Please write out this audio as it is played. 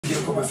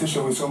get a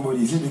conversation with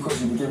somebody, is it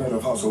because you became head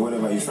of house or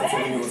whatever? You start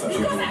telling me what I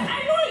should do.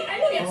 I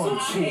know you're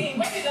so paying.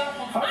 Where did that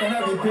come from? How can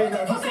I be paying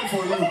that? What's up for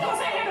you? Because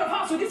I head of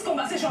house with this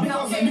conversation.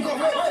 Because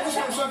why this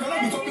guy, so I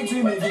cannot be talking to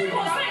him again.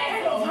 Because I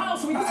head of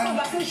house with this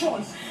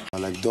conversation.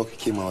 Like Doc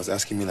came and was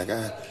asking me like,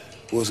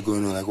 what's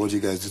going on? Like, what do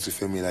you guys do to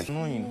film me? Like,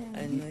 annoying.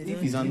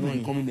 If he's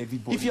annoying,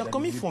 if you're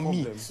coming for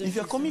me,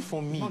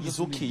 it's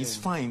okay, it's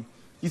fine.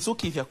 It's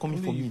okay if you're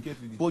coming for me.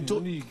 But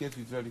only you get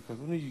it right, because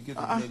only you get it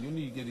right,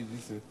 only you get it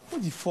this way.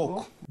 What the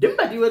fuck? The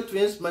MBADIWE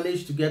twins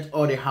managed to get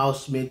all the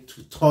housemates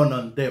to turn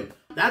on them.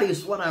 That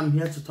is what I'm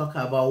here to talk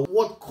about.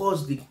 What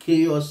caused the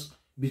chaos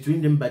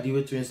between the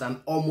MBADIWE twins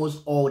and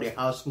almost all the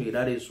housemates?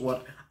 That is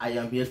what I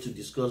am here to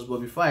discuss.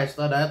 But before I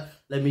start that,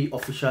 let me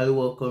officially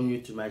welcome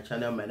you to my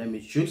channel. My name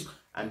is Chooks,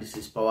 and this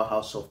is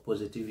Powerhouse of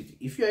Positivity.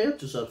 If you are here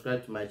to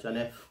subscribe to my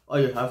channel, all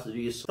you have to do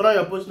is turn on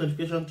your post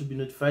notification to be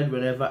notified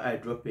whenever I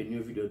drop a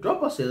new video.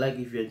 Drop us a like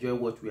if you enjoy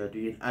what we are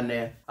doing, and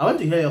I want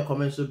to hear your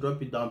comments, so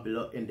drop it down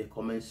below in the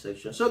comment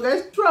section. So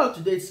guys, throughout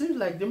today, it seems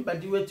like the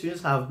MBADIWE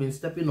twins have been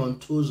stepping on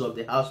toes of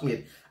the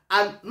housemates,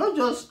 and not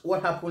just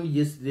what happened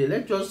yesterday.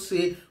 Let's just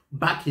say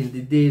back in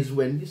the days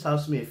when this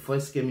housemate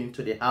first came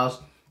into the house,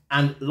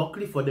 and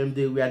luckily for them,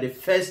 they were the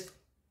first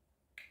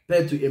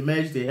pair to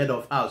emerge the head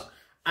of house.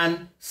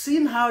 And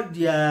seeing how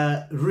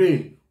their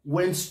reign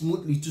went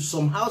smoothly, to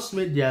some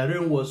housemates their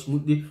reign was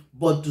smoothly,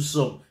 but to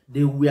some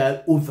they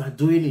were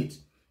overdoing it.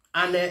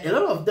 And a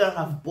lot of them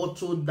have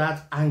bottled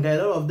that anger.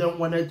 A lot of them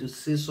wanted to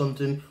say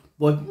something,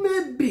 but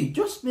maybe,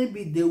 just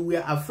maybe, they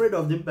were afraid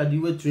of the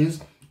MBADIWE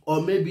twins,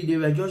 or maybe they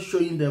were just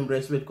showing them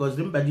respect, because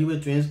the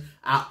MBADIWE twins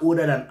are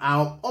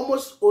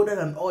almost older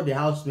than all the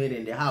housemates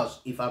in the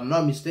house, if I'm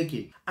not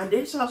mistaken. And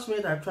these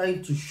housemates are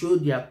trying to show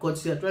their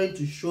courtesy, are trying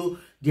to show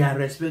their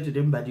respect to the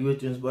MBADIWE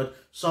twins, but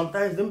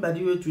sometimes the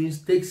MBADIWE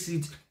twins takes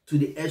it to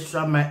the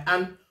extra mile.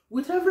 And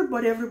with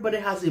everybody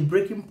has a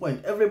breaking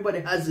point. Everybody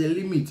has a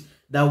limit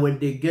that when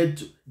they get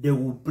to, they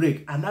will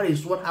break. And that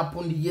is what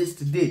happened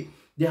yesterday.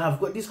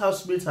 These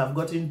housemates have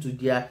gotten to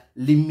their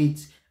limit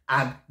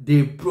and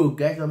they broke.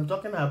 Guys, I'm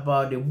talking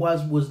about the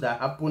was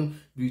that happened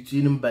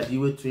between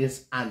MBADIWE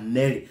twins and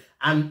Nelly.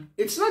 And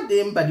it's not the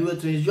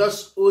MBADIWE twins,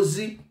 just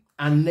Ozee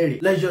and Nelly.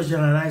 Let's just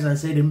generalize and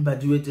say the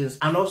MBADIWE twins.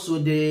 And also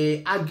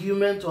the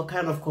argument or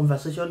kind of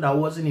conversation that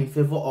wasn't in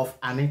favor of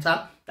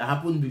Anita, that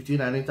happened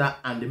between Anita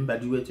and the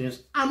MBADIWE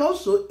twins. And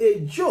also a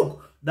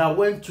joke that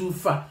went too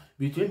far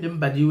between the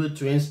MBADIWE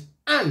twins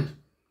and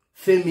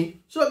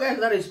FAIRME. So guys,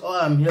 that is all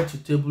I'm here to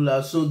table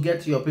out. So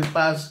get your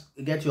papers,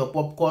 get your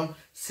popcorn,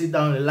 sit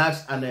down,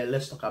 relax, and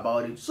let's talk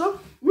about it. So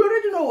we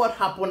already know what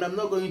happened. I'm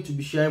not going to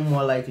be sharing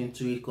more light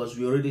into it, because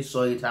we already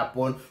saw it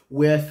happen,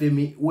 where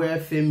FAIRME,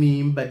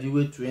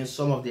 MBADIWE twins,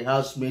 some of the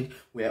housemates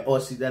were all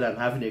seated and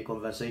having a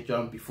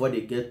conversation before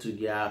they get to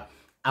their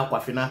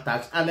Aquafina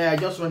tax. And I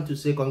just want to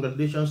say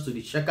congratulations to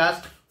the checkers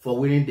for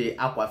winning the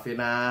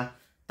Aquafina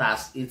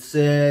tax. It's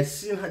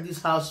seeing how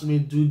this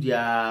housemate do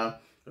their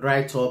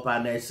right up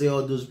and I say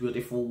all those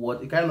beautiful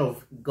words, it kind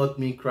of got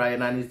me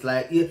crying. And it's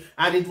like,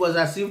 and it was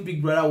as if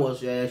Big Brother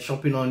was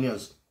chopping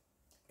onions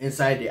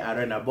inside the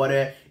arena. But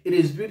it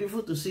is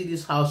beautiful to see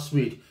this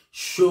housemate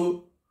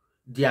show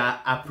their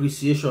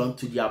appreciation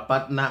to their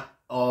partner,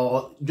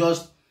 or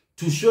just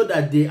to show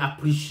that they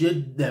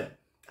appreciate them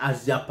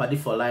as their party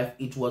for life.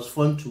 It was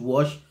fun to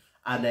watch,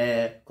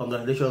 and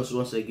congratulations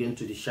once again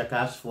to the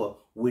Shakers for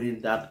winning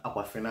that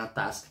Aquafina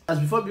task. As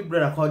before Big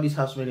Brother called this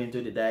housemate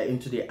into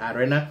the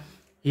arena,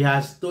 he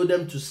has told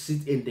them to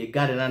sit in the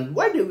garden. And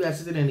while they were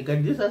sitting in the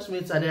garden, these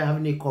housemates started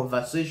having a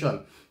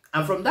conversation.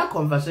 And from that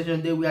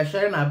conversation, they were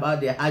sharing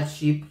about the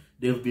hardship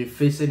they've been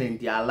facing in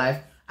their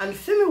life. And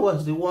FAIRME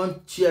was the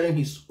one sharing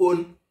his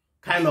own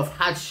kind of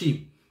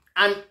hardship.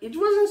 And it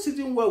wasn't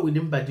sitting well with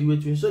the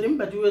MBADIWE twins. So the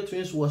MBADIWE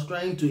twins was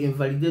trying to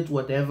invalidate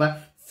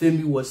whatever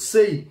FAIRME was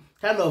saying,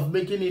 kind of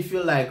making it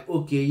feel like,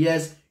 okay,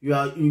 yes, you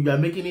are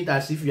making it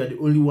as if you are the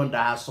only one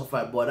that has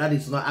suffered, but that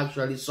is not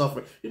actually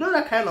suffering. You know,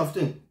 that kind of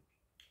thing.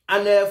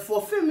 And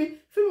for FAIRME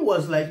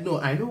was like, no,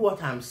 I know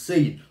what I'm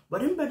saying.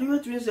 But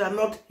MBADIWE twins, they are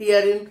not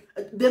hearing,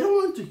 they don't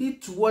want to hear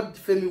to what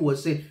FAIRME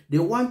was saying. They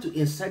want to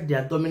insert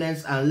their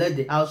dominance and let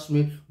the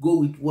housemate go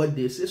with what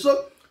they say.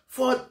 So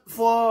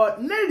for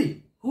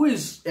Nelly, who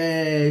is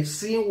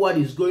seeing what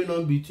is going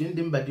on between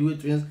the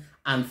MBADIWE twins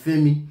and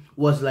FAIRME,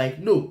 was like,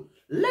 no,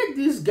 let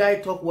this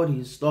guy talk what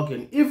he's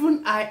talking.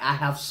 Even I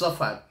have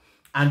suffered.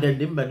 And then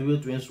the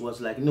MBADIWE twins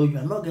was like, no, you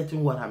are not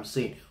getting what I'm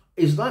saying.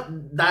 It's not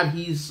that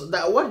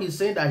what he's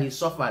saying that he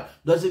suffered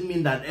doesn't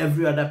mean that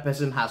every other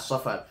person has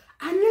suffered.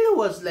 And Nelly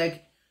was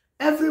like,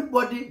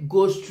 everybody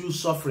goes through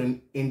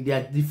suffering in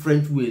their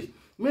different ways.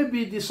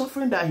 Maybe the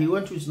suffering that he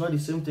went through is not the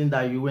same thing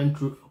that you went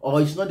through,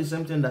 or it's not the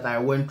same thing that I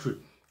went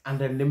through. And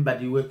then the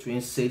MBADIWE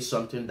twins said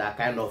something that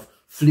kind of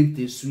flipped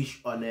a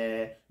switch on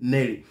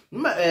Nelly.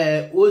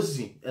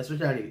 Ozee,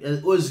 especially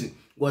Ozee,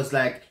 was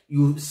like,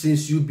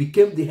 since you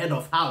became the head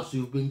of house,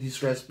 you've been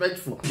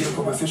disrespectful. Get a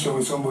conversation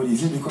with somebody,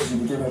 is it because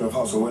you became head of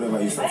house or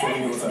whatever? You start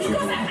telling me what I should do.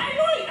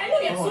 I know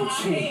you're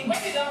so paying.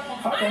 Where did that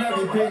come from? How can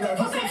I be paying that?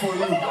 What's up for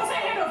you? Because I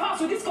head of house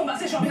house with this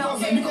conversation.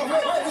 Because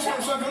why this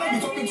one, so I cannot be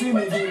talking to him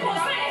again. Because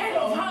I'm head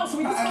of house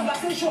with these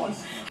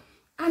conversations.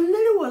 And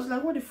Nelly was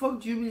like, what the fuck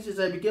do you mean since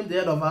I became the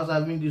head of house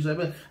having this?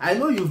 I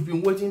know you've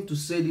been waiting to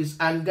say this.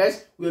 And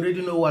guys, we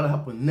already know what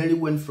happened. Nelly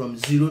went from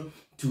 0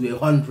 to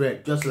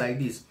 100, just like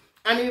this.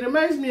 And it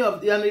reminded me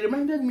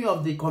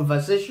of the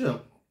conversation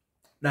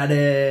that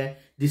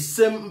the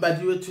same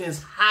MBADIWE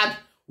twins had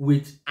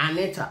with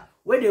Anita,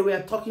 where they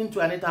were talking to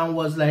Anita and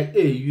was like,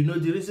 hey, you know,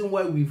 the reason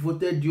why we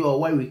voted you or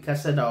why we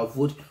casted our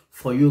vote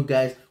for you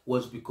guys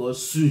was because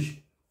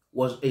Suj,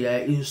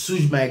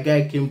 my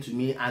guy, came to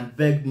me and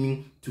begged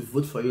me to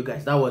vote for you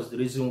guys. That was the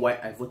reason why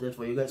I voted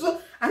for you guys.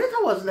 So Anita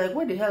was like,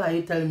 what the hell are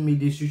you telling me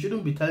this? You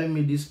shouldn't be telling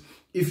me this.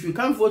 If you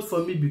can't vote for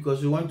me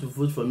because you want to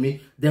vote for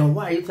me, then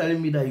why are you telling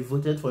me that you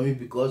voted for me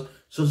because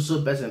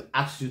so person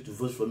asked you to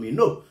vote for me?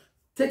 No,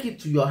 take it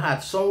to your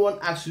heart. Someone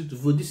asked you to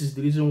vote. This is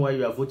the reason why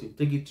you are voting.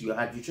 Take it to your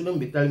heart. You shouldn't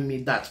be telling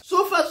me that.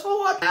 So fast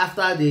forward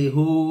after the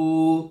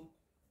whole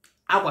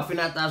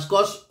Aquafina task,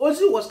 because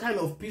Ozee was kind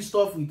of pissed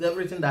off with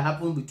everything that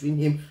happened between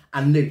him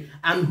and Nelly.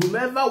 And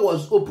whomever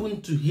was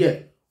open to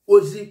hear,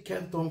 Ozee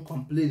kept on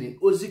complaining.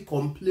 Ozee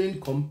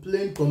complained.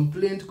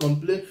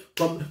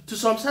 To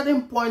some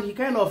certain point, he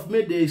kind of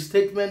made a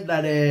statement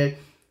that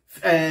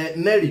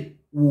Nelly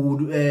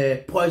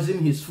would poison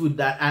his food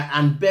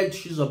and begged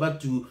Chizoba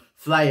to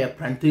fly a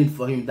plantain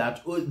for him.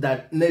 That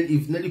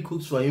if Nelly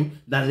cooks for him,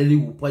 then Nelly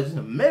will poison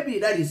him. Maybe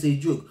that is a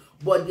joke,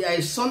 but there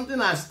is something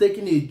that's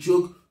taking a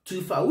joke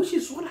too far, which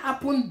is what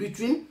happened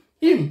between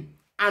him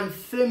and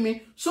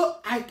Femi. So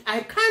I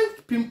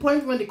can't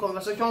pinpoint when the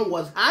conversation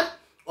was had,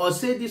 or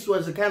say this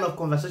was the kind of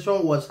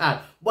conversation was had.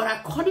 But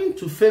according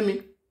to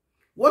Femi,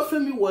 what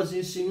Femi was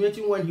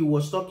insinuating when he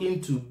was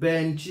talking to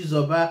Ben,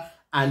 Chizoba,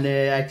 and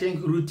I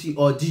think Ruti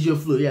or DJ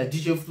Flo,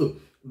 DJ Flo,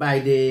 by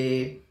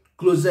the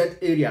closet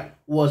area,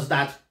 was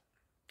that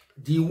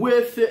the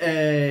way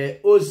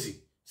Ozee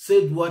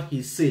said what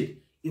he said,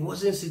 it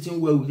wasn't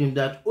sitting well with him.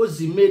 That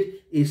Ozee made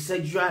a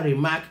sexual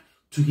remark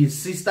to his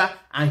sister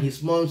and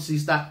his mom's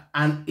sister,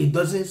 and it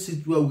doesn't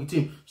sit well with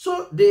him.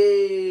 So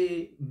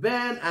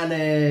Ben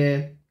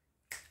and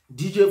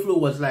DJ Flo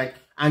was like,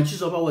 and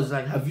Chizoba was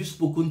like, have you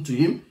spoken to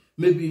him?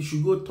 Maybe you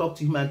should go talk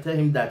to him and tell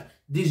him that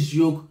this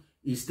joke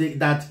is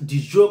that the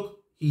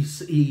joke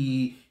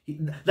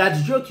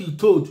he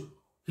told,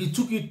 he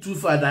took it too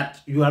far,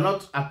 that you are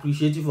not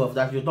appreciative of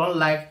that. You don't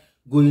like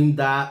going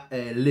that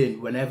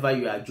lane whenever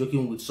you are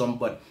joking with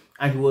somebody.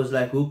 And he was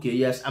like, okay,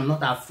 yes, I'm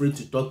not afraid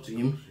to talk to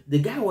him. The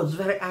guy was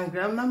very angry,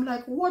 and I'm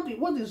like, what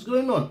is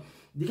going on?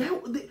 The guy,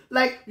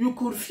 like, you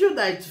could feel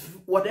that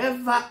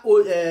whatever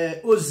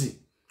Ozee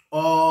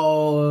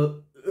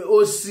or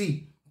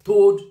OC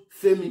told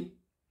Femi,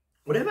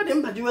 whatever the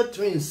MBADIWE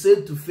twins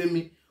said to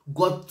Femi,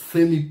 got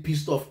Femi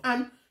pissed off.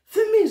 And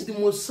Femi is the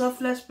most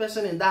selfless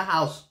person in that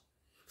house.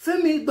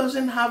 Femi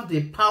doesn't have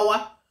the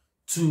power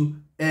to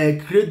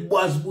create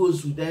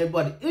buzzwords with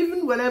anybody.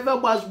 Even whenever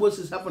buzzwords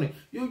is happening,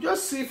 you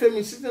just see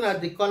Femi sitting at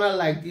the corner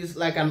like this,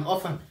 like an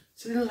orphan,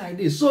 sitting like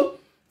this. So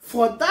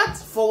for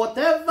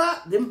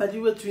whatever the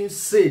MBADIWE twins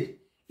said,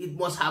 it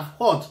must have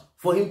hurt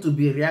for him to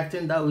be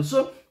reacting that way.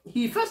 So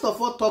he first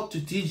of all talked to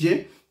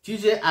TJ.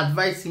 TJ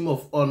advised him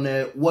on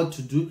what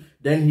to do.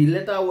 Then he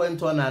later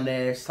went on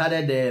and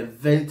started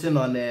venting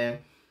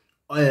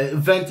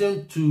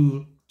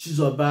to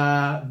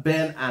Chizoba,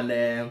 Ben,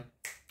 and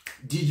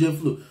DJ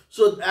Flo.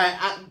 So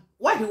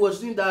while he was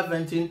doing that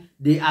venting,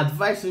 they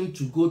advised him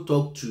to go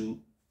talk to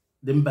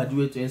the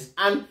MBADIWE twins,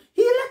 and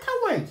he later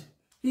went.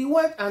 He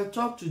went and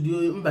talked to the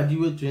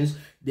MBADIWE twins.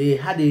 They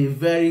had a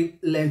very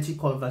lengthy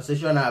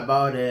conversation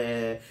about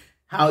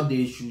how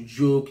they should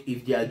joke.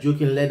 If they are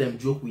joking, let them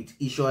joke with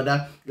each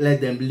other.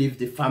 Let them leave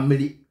the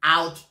family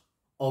out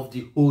of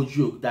the whole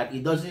joke. That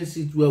it doesn't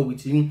sit well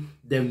with him,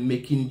 them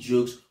making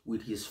jokes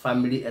with his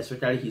family,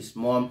 especially his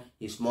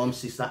mom's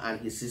sister, and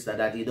his sister.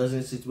 That it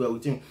doesn't sit well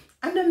with him.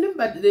 And then the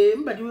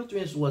MBADIWE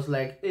twins was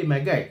like, hey, my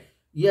guy,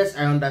 yes,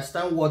 I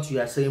understand what you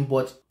are saying,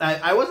 but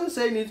I wasn't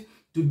saying it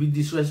to be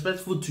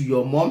disrespectful to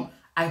your mom.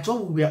 I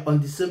thought we were on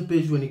the same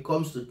page when it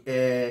comes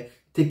to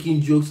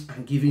taking jokes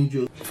and giving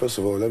jokes. First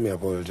of all, let me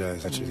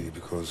apologize actually,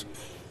 because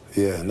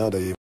now that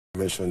you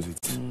mentioned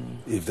it,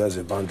 if that's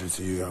a boundary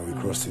to you and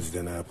we crossed it,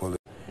 then I apologize.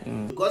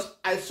 Because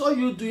I saw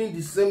you doing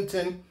the same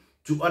thing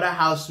to other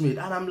housemates,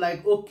 and I'm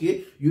like,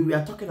 okay, you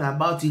were talking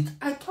about it.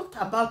 I talked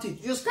about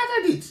it. You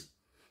started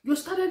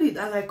it,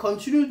 and I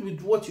continued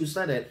with what you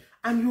started,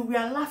 and you were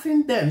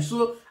laughing then.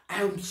 So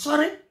I'm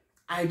sorry,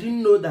 I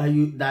didn't know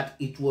that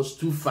it was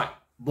too far.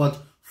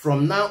 But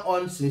from now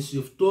on, since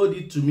you've told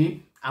it to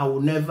me, I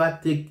will never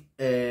take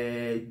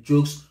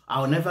jokes.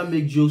 I will never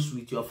make jokes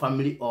with your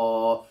family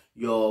or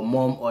your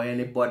mom or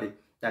anybody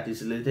that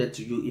is related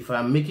to you. If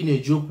I'm making a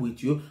joke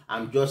with you,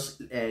 I'm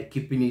just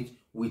keeping it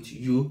with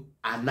you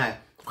and I.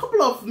 A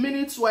couple of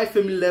minutes while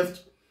Femi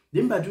left,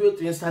 the MBADIWE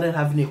twins started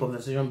having a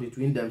conversation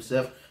between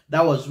themselves.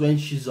 That was when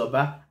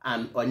Chizoba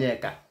and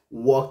Onyeka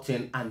walked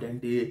in, and then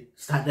they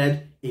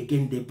started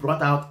again. They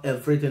brought out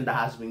everything that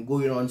has been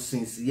going on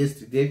since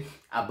yesterday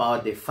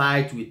about the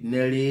fight with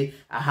Nelly,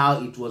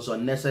 how it was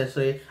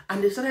unnecessary,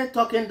 and they started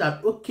talking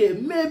that, okay,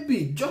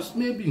 maybe, just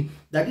maybe,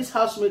 that these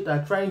housemates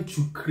are trying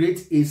to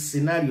create a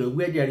scenario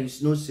where there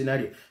is no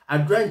scenario,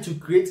 are trying to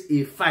create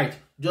a fight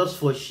just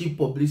for cheap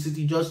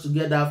publicity, just to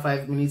get that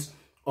 5 minutes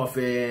of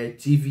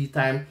TV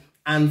time.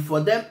 And for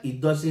them, it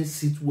doesn't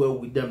sit well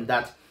with them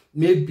that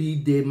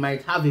maybe they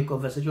might have a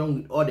conversation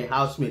with all the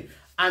housemates.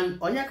 And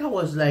Onyeka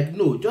was like,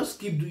 no, just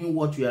keep doing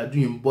what you are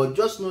doing, but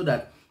just know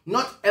that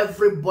not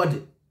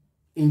everybody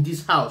in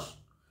this house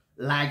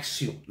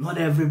likes you. Not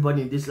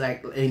everybody in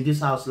this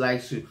house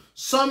likes you.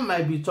 Some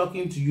might be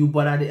talking to you,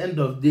 but at the end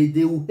of the day,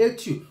 they will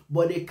hate you,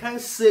 but they can't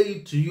say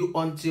it to you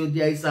until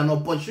there is an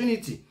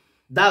opportunity.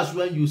 That's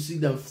when you see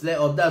them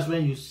flare up. That's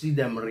when you see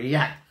them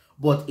react.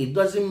 But it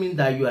doesn't mean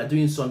that you are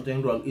doing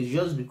something wrong. It's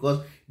just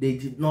because they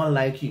did not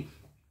like you.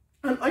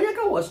 And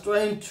Onyeka was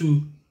trying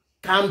to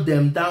calm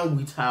them down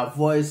with her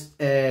voice,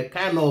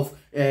 kind of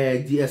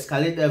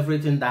de-escalate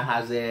everything that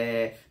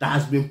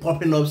has been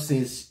popping up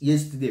since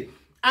yesterday.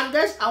 And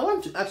guys, I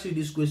want to ask you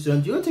this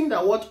question. Do you think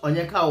that what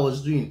Onyeka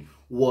was doing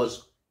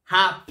was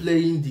her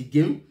playing the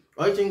game?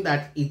 Or do you think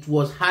that it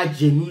was her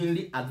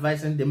genuinely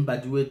advising the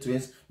MBADIWE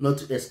twins not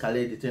to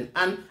escalate the thing?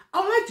 And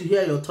I would like to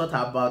hear your thought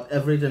about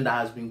everything that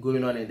has been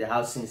going on in the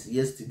house since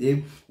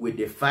yesterday, with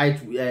the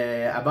fight,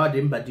 about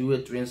the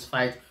MBADIWE twins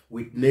fight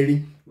with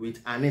Nelly, with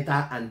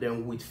Anita, and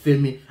then with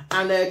FAIRME.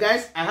 And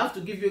guys, I have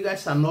to give you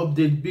guys an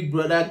update. Big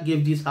Brother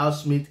gave this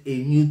housemate a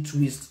new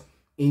twist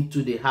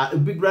into the house.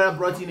 Big Brother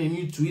brought in a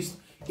new twist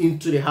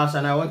into the house,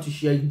 and I want to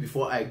share it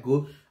before I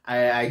go.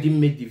 I didn't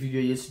make the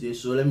video yesterday,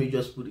 so let me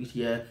just put it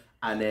here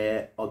and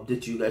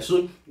update you guys.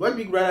 So what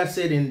Big Brother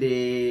said in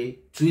the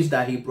twist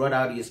that he brought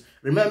out is,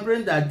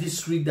 remembering that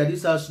this week that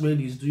this housemate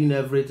is doing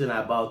everything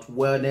about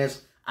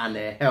wellness and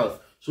health.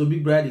 So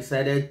Big Brother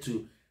decided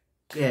to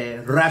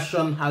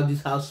ration how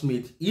this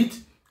housemate eat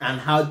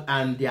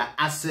and their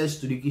access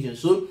to the kitchen.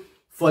 So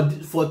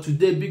for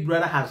today, Big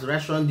Brother has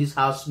rationed this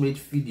housemate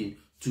feeding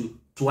to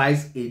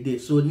twice a day.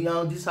 So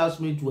now this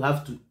housemate will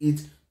have to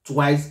eat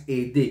twice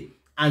a day,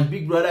 and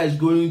Big Brother is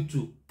going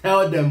to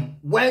tell them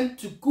when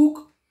to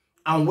cook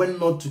and when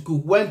not to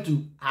cook, when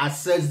to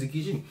access the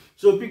kitchen.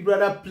 So Big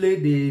Brother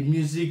played the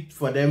music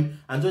for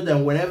them and told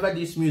them whenever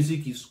this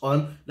music is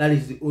on, that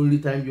is the only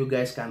time you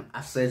guys can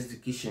access the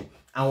kitchen.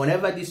 And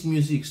whenever this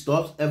music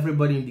stops,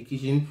 everybody in the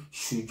kitchen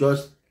should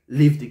just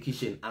leave the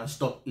kitchen and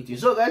stop eating.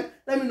 So guys,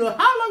 let me know,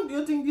 how long do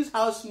you think this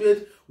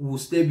housemate will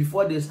stay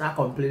before they start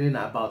complaining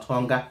about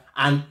hunger?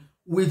 And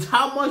with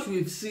how much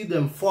we've seen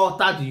them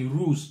falter the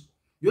rules,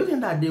 do you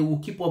think that they will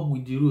keep up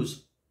with the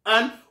rules?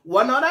 And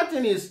one other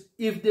thing is,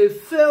 if they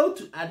fail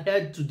to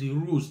adhere to the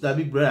rules that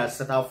Big Brother has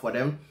set out for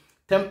them,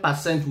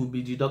 10% will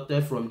be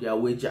deducted from their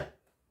wager.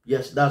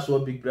 Yes, that's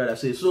what Big Brother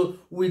says. So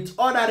with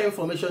all that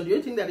information, do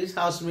you think that this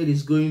housemate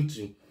is going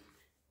to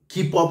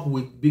keep up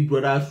with Big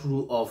Brother's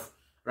rule of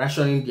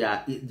rationing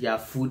their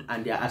food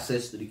and their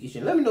access to the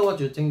kitchen? Let me know what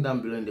you think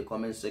down below in the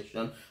comment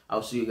section.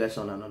 I'll see you guys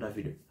on another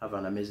video. Have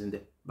an amazing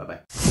day.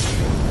 Bye-bye.